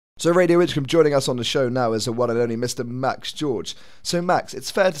So Radio Intercom joining us on the show now is the one and only Mr. Max George. So Max, it's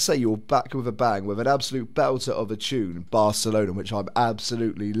fair to say you're back with a bang with an absolute belter of a tune, Barcelona, which I'm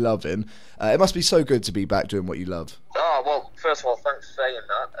absolutely loving. It must be so good to be back doing what you love. Oh, well, first of all, thanks for saying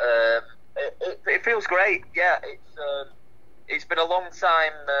that. It feels great, yeah. It's been a long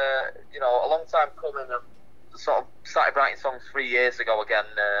time, a long time coming. I sort of started writing songs 3 years ago again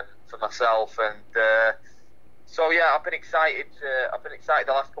for myself, and so yeah, I've been excited. I've been excited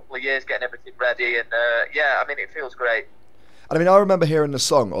the last couple of years getting everything ready, and yeah, I mean, it feels great. And I mean, I remember hearing the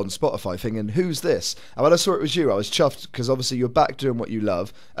song on Spotify thinking, who's this? And when I saw it was you, I was chuffed because obviously you're back doing what you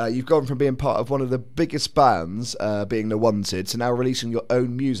love. You've gone from being part of one of the biggest bands, being The Wanted, to now releasing your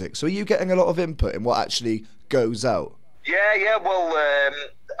own music. So are you getting a lot of input in what actually goes out? Yeah. Well,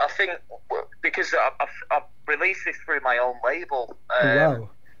 I think because I've released this through my own label. Wow.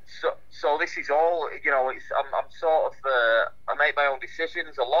 So this is all, I'm sort of, I make my own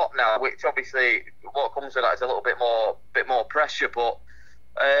decisions a lot now, which obviously what comes with that is a little bit more pressure. But,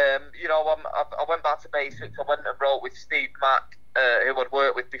 I went back to basics. I went and wrote with Steve Mack, who I'd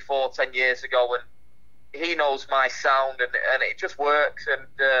worked with before 10 years ago, and he knows my sound, and it just works. And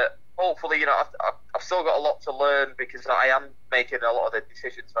hopefully, I've still got a lot to learn because I am making a lot of the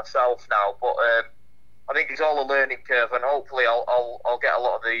decisions myself now. But I think it's all a learning curve, and hopefully I'll get a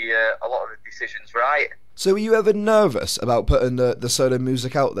lot of the decisions right. So were you ever nervous about putting the solo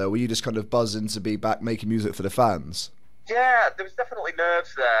music out there? Were you just kind of buzzing to be back making music for the fans? Yeah, there was definitely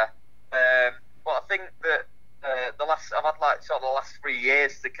nerves there, but I think that I've had like sort of the last 3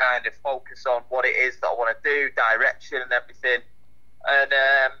 years to kind of focus on what it is that I want to do, direction and everything. And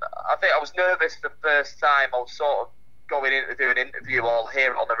I think I was nervous the first time I was sort of going in to do an interview or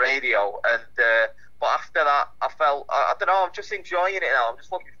hear it on the radio, and but after that I felt, I don't know, I'm just enjoying it now. I'm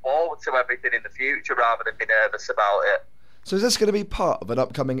just looking forward to everything in the future rather than be nervous about it. So is this going to be part of an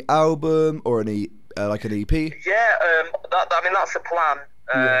upcoming album or like an EP? Yeah, that's the plan.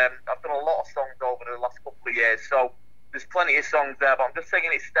 I've done a lot of songs over the last couple of years, so there's plenty of songs there, but I'm just taking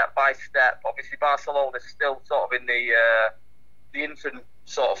it step by step. Obviously Barcelona's still sort of in the infant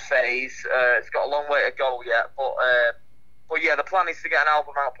sort of phase. It's got a long way to go yet, but yeah, the plan is to get an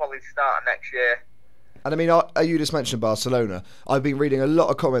album out probably starting next year. And I mean, you just mentioned Barcelona. I've been reading a lot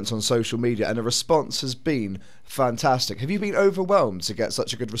of comments on social media, and the response has been fantastic. Have you been overwhelmed to get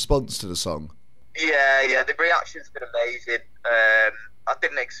such a good response to the song? Yeah, the reaction's been amazing. I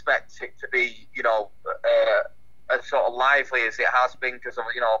didn't expect it to be, as sort of lively as it has been because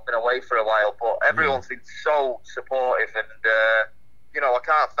I've been away for a while. But everyone's been so supportive, and I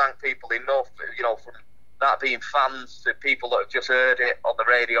can't thank people enough. From that being fans to people that have just heard it on the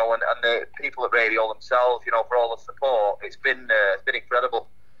radio, and the people at radio themselves, for all the support. It's been incredible.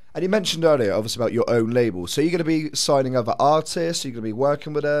 And you mentioned earlier, obviously, about your own label. So you're going to be signing other artists? Are you going to be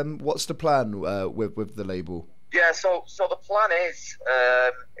working with them? What's the plan with the label? Yeah, so the plan is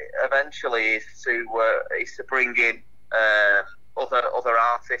eventually is to bring in other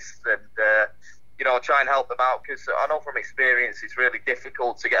artists and try and help them out, because I know from experience it's really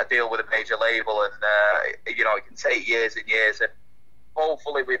difficult to get a deal with a major label, and it can take years and years. And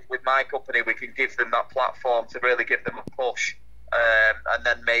hopefully with my company we can give them that platform to really give them a push, and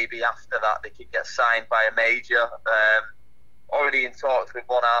then maybe after that they can get signed by a major. Already in talks with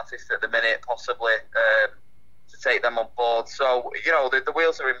one artist at the minute, possibly to take them on board. So the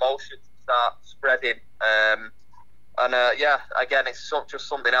wheels are in motion to start spreading. Again, it's just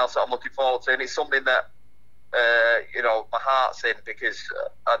something else that I'm looking forward to, and it's something that my heart's in, because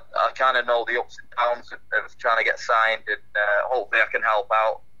I kind of know the ups and downs of trying to get signed, and hopefully I can help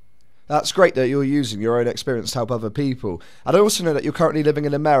out. That's great that you're using your own experience to help other people. And I also know that you're currently living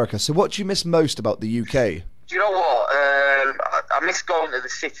in America, so what do you miss most about the UK? Do you know what? I miss going to the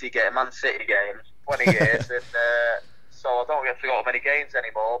city, getting Man City games, 20 years, and so I don't get to go to many games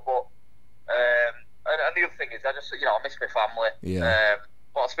anymore, but and the other thing is I just, I miss my family. Yeah.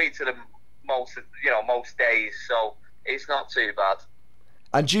 But I speak to them most days, so it's not too bad.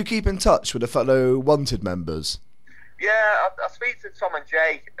 And do you keep in touch with the fellow Wanted members? Yeah, I speak to Tom and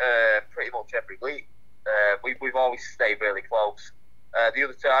Jay pretty much every week. We've always stayed really close. The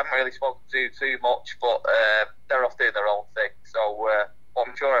other two I haven't really spoken to too much, but they're off doing their own thing. So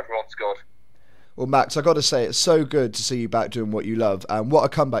I'm sure everyone's good. Well, Max, I've got to say, it's so good to see you back doing what you love, and what a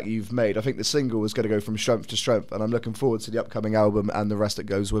comeback you've made. I think the single is going to go from strength to strength, and I'm looking forward to the upcoming album and the rest that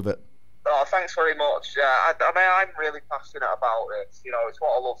goes with it. Oh, thanks very much. I'm really passionate about it. It's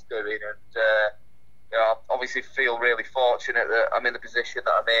what I love doing, and I obviously feel really fortunate that I'm in the position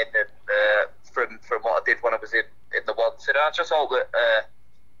that I'm in, and from what I did when I was in the Wanted. I just hope that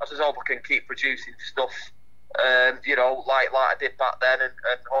I can keep producing stuff You know, like I did back then, and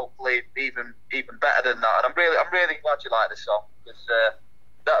hopefully even better than that. And I'm really glad you like this song, because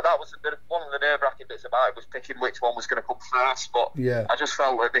that was one of the nerve-wracking bits about it, was picking which one was going to come first. But Yeah. I just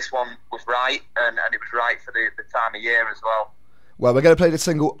felt that this one was right, and it was right for the time of year as well. Well, we're going to play the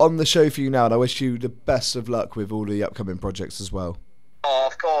single on the show for you now, and I wish you the best of luck with all the upcoming projects as well. Oh,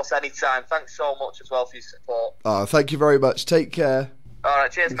 of course, anytime. Thanks so much as well for your support. Thank you very much. Take care. All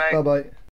right, cheers, mate. Bye-bye.